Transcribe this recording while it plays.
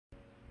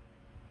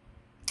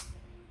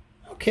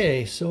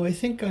Okay, so I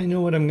think I know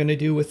what I'm going to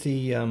do with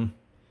the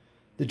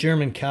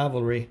German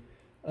cavalry,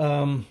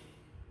 because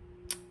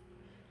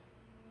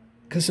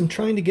I'm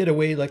trying to get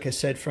away, like I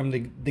said, from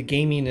the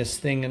gaminess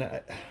thing, and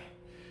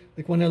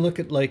like when I look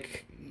at,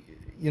 like,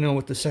 you know,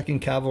 with the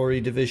 2nd Cavalry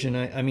Division,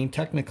 I mean,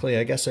 technically,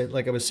 I guess,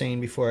 like I was saying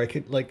before, I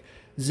could like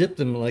zip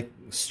them like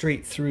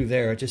straight through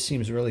there. It just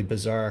seems really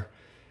bizarre,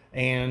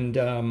 and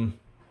I'm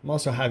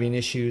also having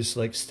issues,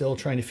 like, still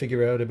trying to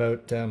figure out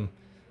about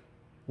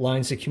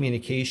lines of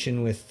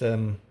communication with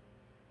the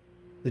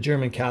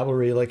German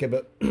cavalry, like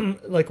about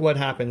like what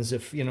happens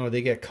if, you know,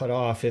 they get cut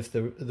off, if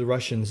the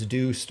Russians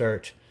do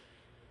start,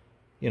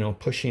 you know,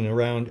 pushing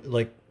around,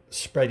 like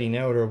spreading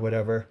out or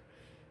whatever.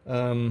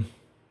 So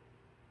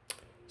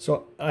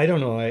I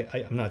don't know.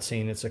 I'm not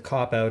saying it's a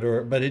cop out,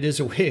 but it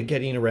is a way of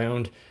getting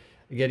around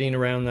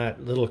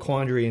that little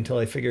quandary until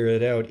I figure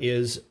it out.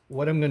 Is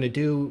what I'm going to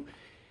do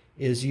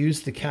is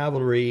use the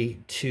cavalry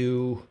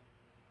to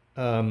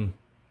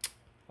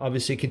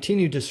obviously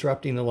continue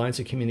disrupting the lines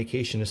of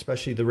communication,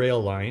 especially the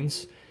rail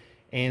lines,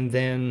 and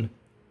then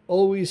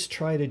always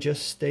try to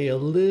just stay a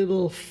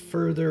little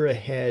further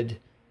ahead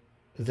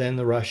than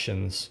the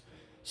Russians.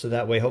 So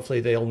that way, hopefully,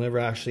 they'll never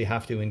actually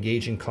have to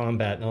engage in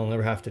combat, and I'll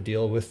never have to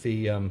deal with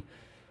the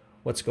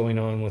what's going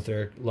on with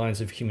their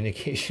lines of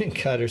communication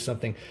cut or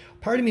something.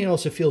 Part of me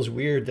also feels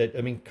weird that, I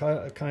mean, kind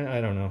of,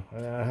 I don't know.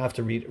 I have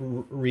to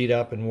read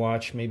up and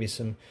watch maybe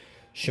some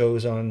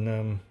shows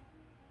on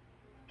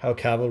how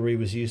cavalry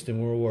was used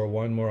in World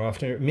War I more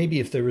often.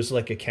 Maybe if there was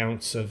like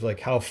accounts of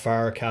like how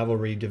far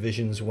cavalry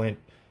divisions went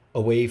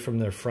away from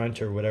their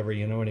front or whatever,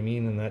 you know what I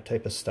mean, and that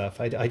type of stuff.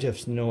 I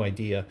just have no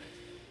idea.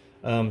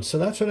 So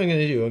that's what I'm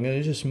going to do. I'm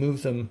going to just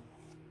move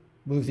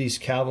these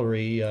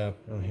cavalry. Oh,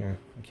 here,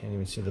 I can't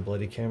even see the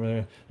bloody camera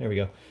there. There we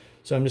go.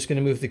 So I'm just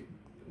going to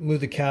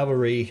move the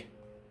cavalry.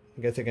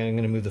 I think I'm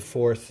going to move the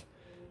 4th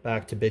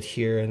back to bit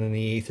here, and then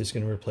the 8th is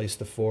going to replace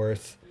the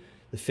 4th.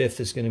 The 5th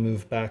is going to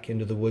move back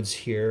into the woods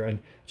here, and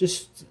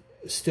just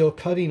still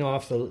cutting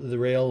off the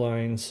rail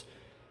lines.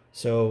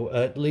 So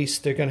at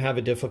least they're going to have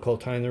a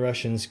difficult time, the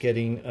Russians,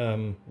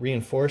 getting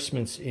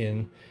reinforcements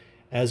in,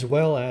 as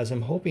well as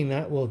I'm hoping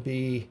that will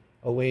be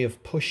a way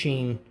of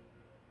pushing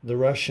the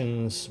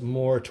Russians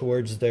more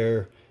towards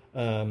their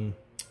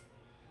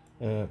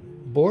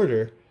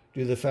border,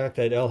 due to the fact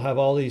that I'll have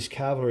all these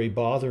cavalry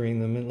bothering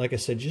them. And like I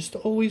said, just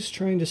always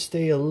trying to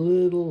stay a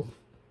little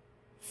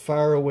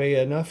far away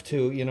enough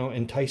to, you know,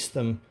 entice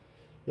them,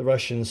 the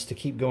Russians, to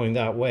keep going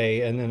that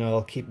way, and then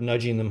I'll keep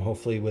nudging them,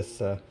 hopefully,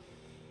 with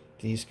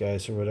these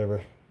guys or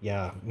whatever.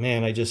 Yeah,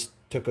 man, I just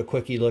took a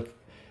quickie look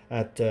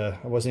at, I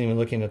wasn't even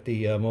looking at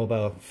the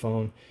mobile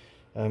phone.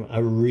 I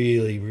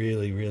really,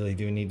 really, really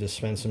do need to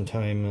spend some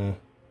time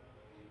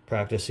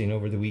practicing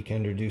over the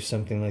weekend or do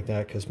something like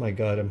that, because my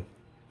God, I've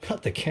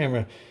got the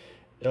camera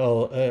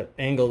all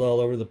angled all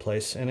over the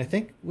place. And I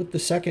think with the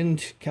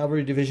 2nd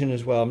Cavalry Division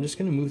as well, I'm just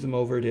going to move them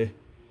over to,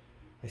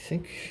 I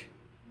think,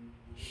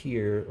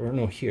 here, or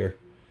no, here.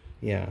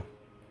 Yeah.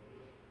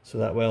 So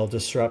that way I'll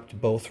disrupt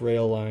both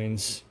rail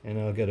lines, and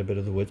I'll get a bit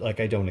of the wood. Like,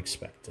 I don't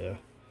expect the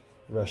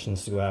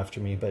Russians to go after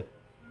me, but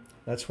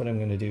that's what I'm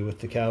going to do with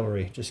the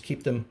cavalry. Just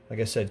keep them, like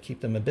I said, keep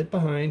them a bit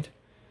behind.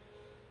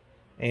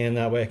 And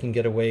that way I can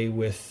get away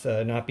with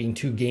not being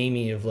too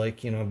gamey of,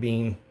 like, you know,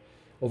 being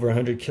over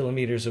 100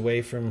 kilometers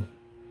away from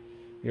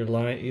your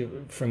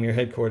line, from your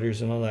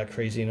headquarters and all that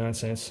crazy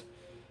nonsense.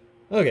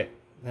 Okay,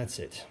 that's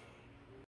it.